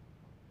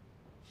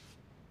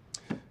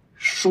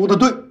说得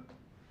对。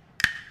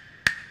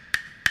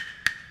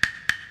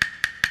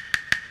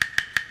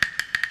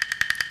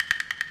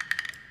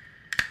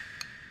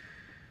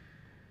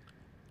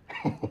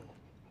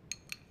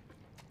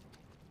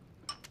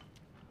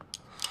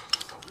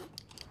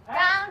张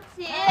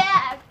琪，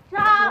张，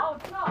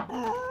过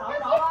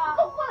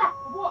来，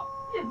不，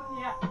气死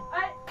你！哎，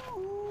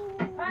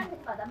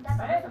把咱们家搞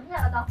成什么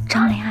样了都？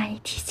张玲阿姨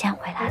提前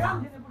回来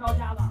了。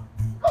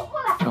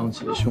张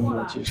琪胸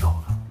有记仇了。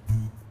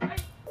你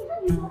说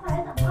你说话来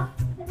怎么了？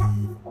在家吃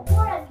火锅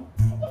啊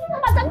你？你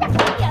能把咱们家给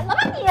点了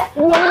吗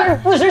你？我们这是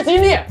自食其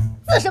力。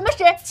自什么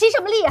食？其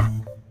什么力啊？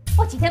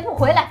我几天不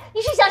回来，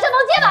你是想上房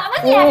揭瓦吗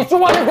你？你说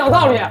话得讲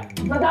道理。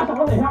咱家找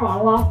到哪片瓦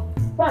了吗？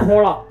再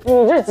说了，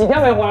你这几天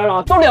没回来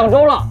了？都2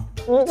周了。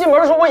你一进门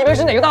的时候，我以为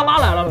是哪个大妈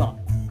来了呢。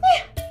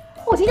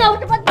火天要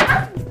是把你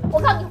打死！我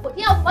告诉你，火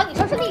天要不把你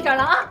收拾立正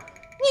了啊！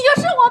你就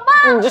是我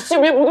爸！你这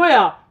性别不对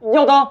啊！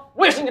要当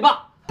我也是你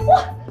爸。你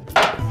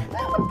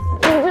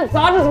这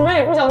杂志主编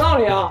也不讲道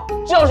理啊！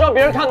这要是让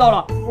别人看到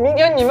了，明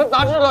天你们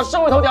杂志的社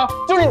会头条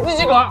就是你自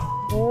己个儿，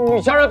女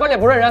强人翻脸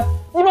不认人，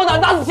一包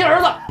胆打死亲儿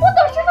子。我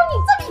怎么生出你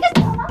这么一个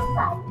小狼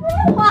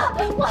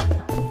崽子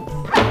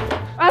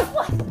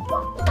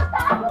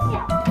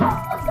呀！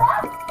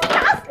我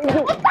打死你！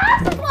我打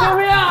死你！救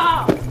命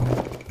啊！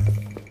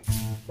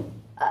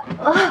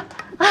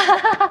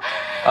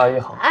阿姨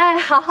好。哎，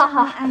好，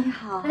阿姨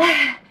好。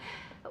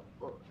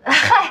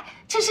嗨，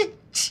这是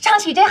张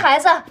启这孩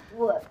子，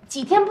我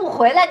几天不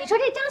回来，你说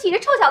这张启这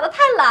臭小子太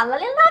懒了，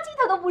连垃圾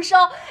他都不收，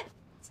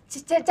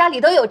家里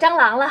都有蟑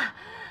螂了。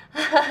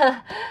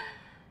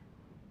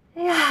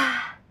哎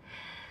呀，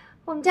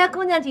我们家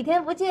姑娘几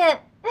天不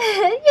见，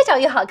越长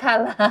越好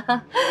看了。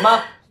妈，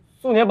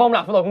苏年帮我们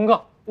俩辅导功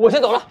课，我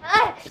先走了。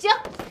哎，行，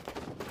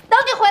等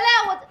你回来，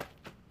我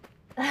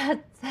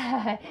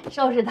再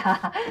收拾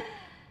他。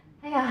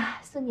哎呀，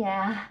苏年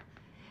啊，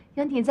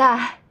有你在，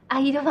阿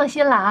姨就放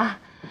心了啊。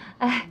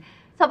哎，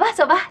走吧，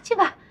走吧，去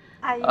吧。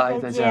阿姨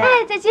再见。哎，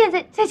再见，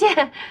再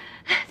见，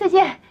再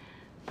见。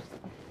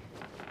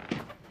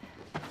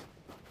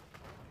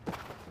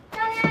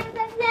张阿姨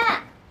再见。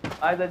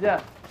阿姨再见。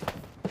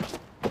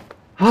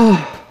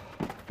唉，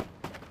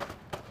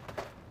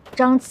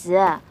张琪，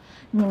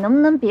你能不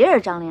能别惹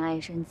张玲阿姨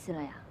生气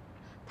了呀？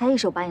她一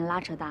手把你拉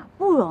扯大，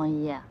不容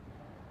易。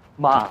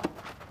妈，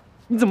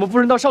你怎么不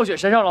扔到少雪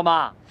身上了，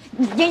妈？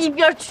你先一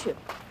边去！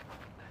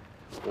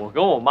我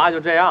跟我妈就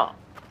这样，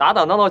打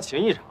打闹闹情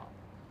一场。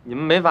你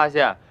们没发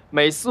现，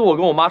每次我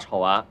跟我妈吵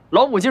完，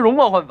老母亲容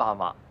光焕发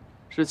吗？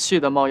是气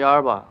得冒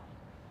烟吧？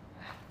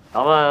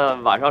咱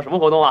们晚上什么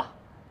活动啊？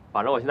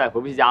反正我现在也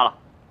回不去家了。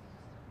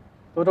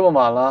都这么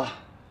晚了，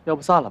要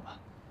不散了吧？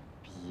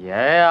别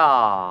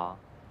呀，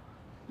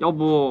要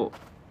不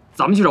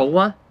咱们去找吴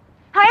欢？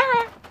好呀，好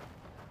呀。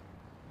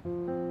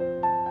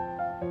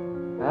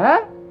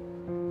哎，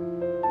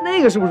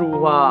那个是不是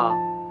吴欢啊？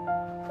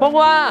欢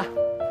欢，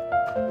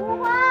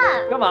吴欢，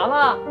干嘛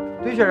呢？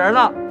堆雪人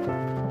呢。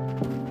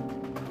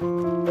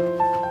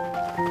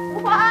吴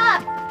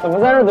欢，怎么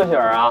在这堆雪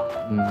人啊？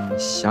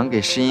想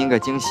给诗音一个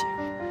惊喜。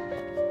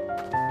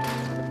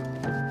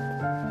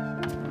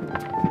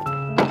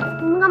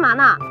你们干嘛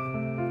呢？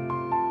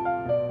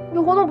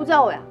有活动不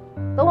叫我呀？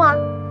等我啊。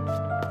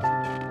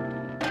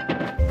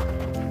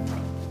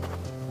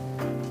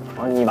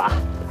帮你一把。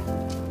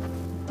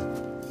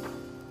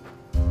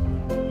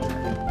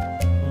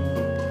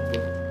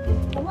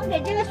我们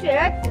给这个雪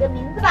人起个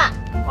名字吧。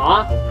好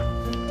啊，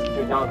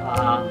就叫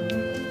他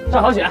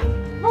赵小雪。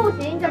不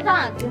行，叫张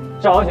小琪。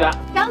赵小雪。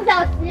张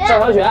小琪。赵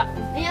小雪。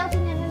哎呀，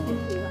今天跟你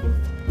起一个。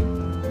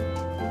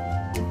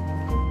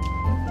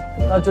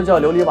那就叫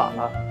琉璃瓦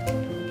吧。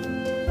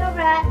要不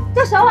然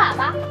叫小瓦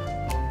吧。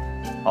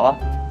好啊。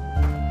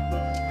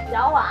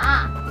小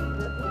瓦，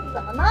你的鼻子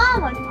怎么那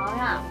么长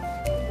呀？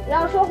你不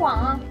要说谎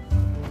啊。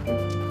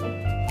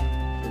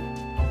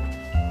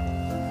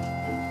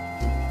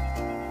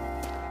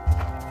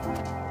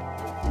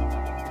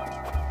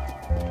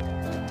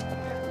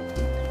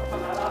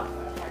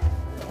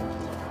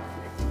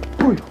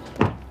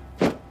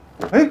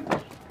哎，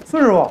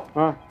孙师傅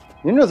啊，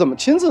您这怎么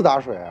亲自打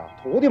水啊？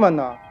徒弟们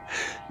呢？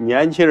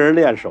年轻人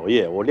练手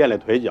艺，我练练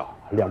腿脚，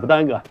两不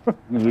耽搁。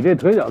你这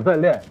腿脚再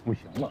练也不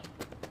行了。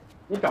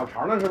你找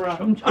茬呢是不是？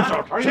什么找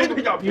茬？谁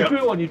腿脚不行？你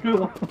追我，你追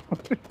我。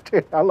这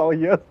俩老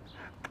爷子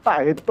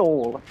太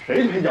逗了。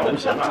谁腿脚不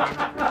行啊？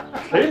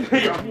谁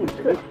腿脚不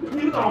行？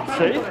你老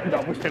谁腿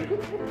脚不行？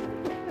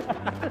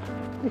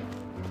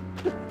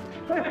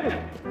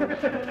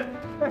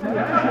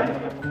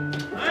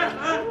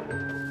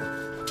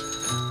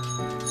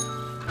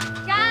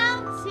张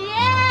琪，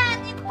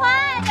你快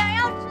点，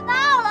要迟到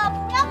了，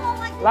不要磨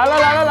磨唧唧。来了！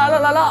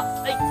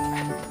哎，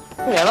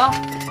苏年呢？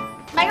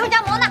买肉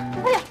夹馍呢，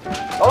快点。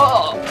走了。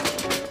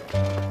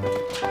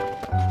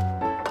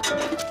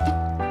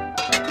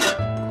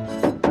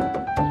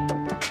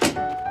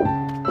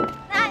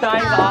张阿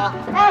姨早。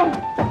哎，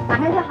马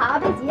上就好，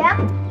别急啊。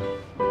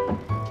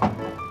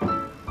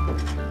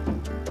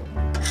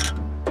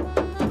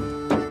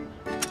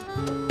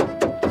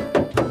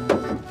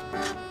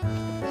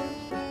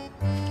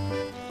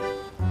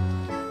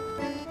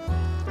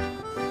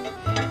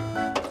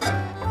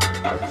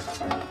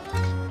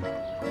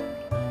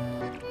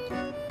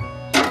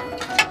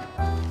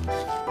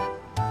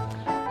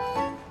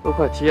都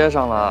快贴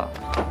上了。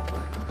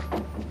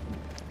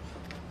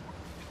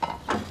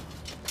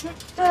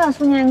对了，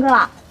苏年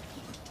哥，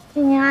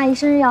今年阿姨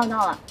生日要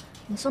到了，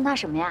你送她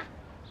什么呀？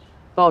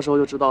到时候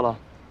就知道了。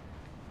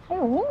还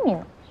有秘密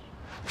呢。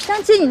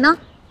张琪，你呢？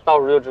到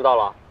时候就知道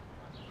了。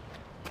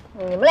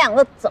你们两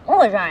个怎么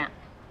回事呀？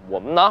我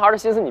们男孩的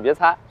心思你别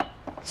猜。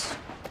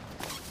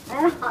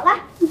来了，好了，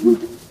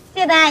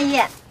谢谢阿姨，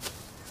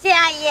谢谢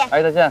阿姨。阿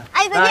姨再见。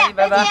阿姨再见，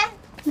拜拜。再见。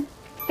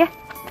给。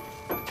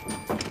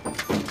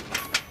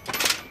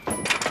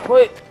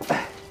喂，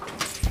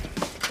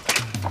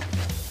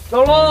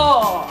走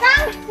喽！张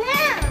琪，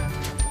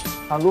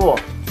看路。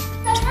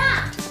等着。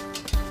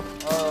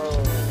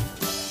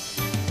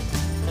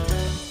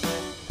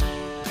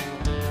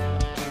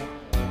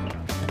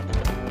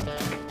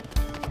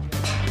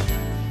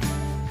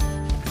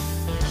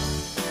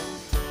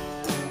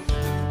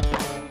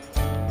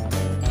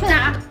去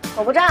哪儿？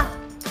我不知道。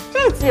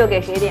这次又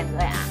给谁点歌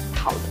呀？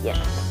讨厌。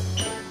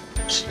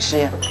诗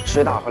音，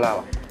水打回来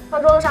了。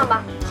放桌子上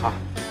吧。好。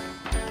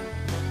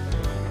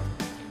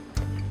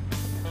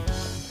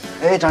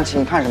哎，张琪，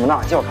你看什么呢？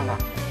借我看看。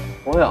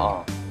不会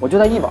啊，我就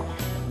带一把。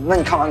那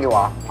你看完给我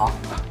啊。好。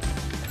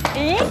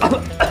咦？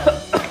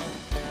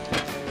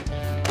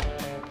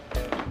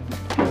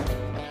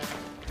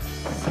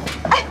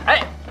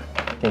哎，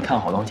给你看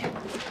好东西。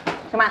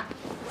什么？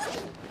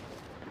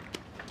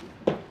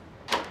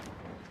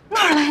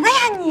哪儿来的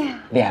呀你？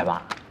厉害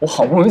吧？我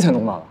好不容易才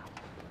弄到的。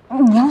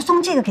你要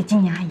送这个给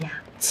经理阿姨啊？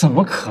怎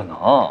么可能？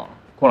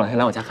过两天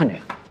来我家看这个。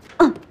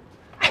嗯。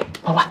哎，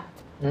爸爸，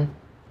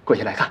跪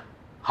下来看。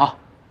好。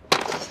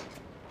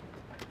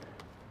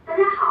大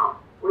家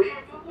好，我是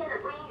今天的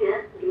播音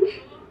员林诗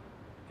音。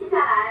接下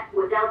来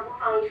我将播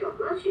放一首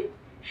歌曲，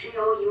是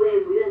由一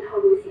位不愿透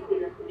露姓名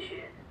的同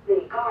学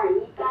为高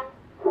2一班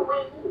护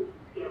卫艺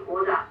点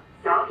播的《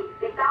小李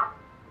飞刀》。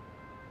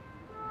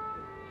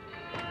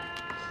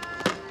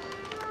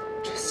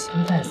这现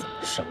在怎么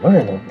什么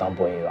人都能当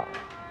播音员了？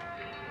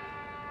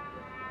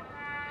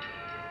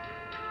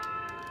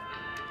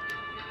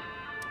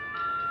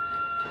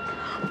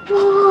哇！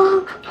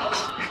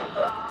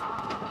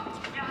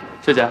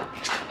学姐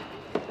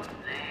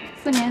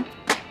，4年，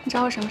你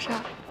找我什么事儿？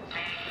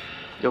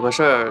有个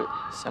事儿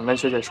想跟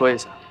学姐说一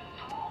下。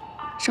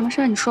什么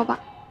事儿？你说吧。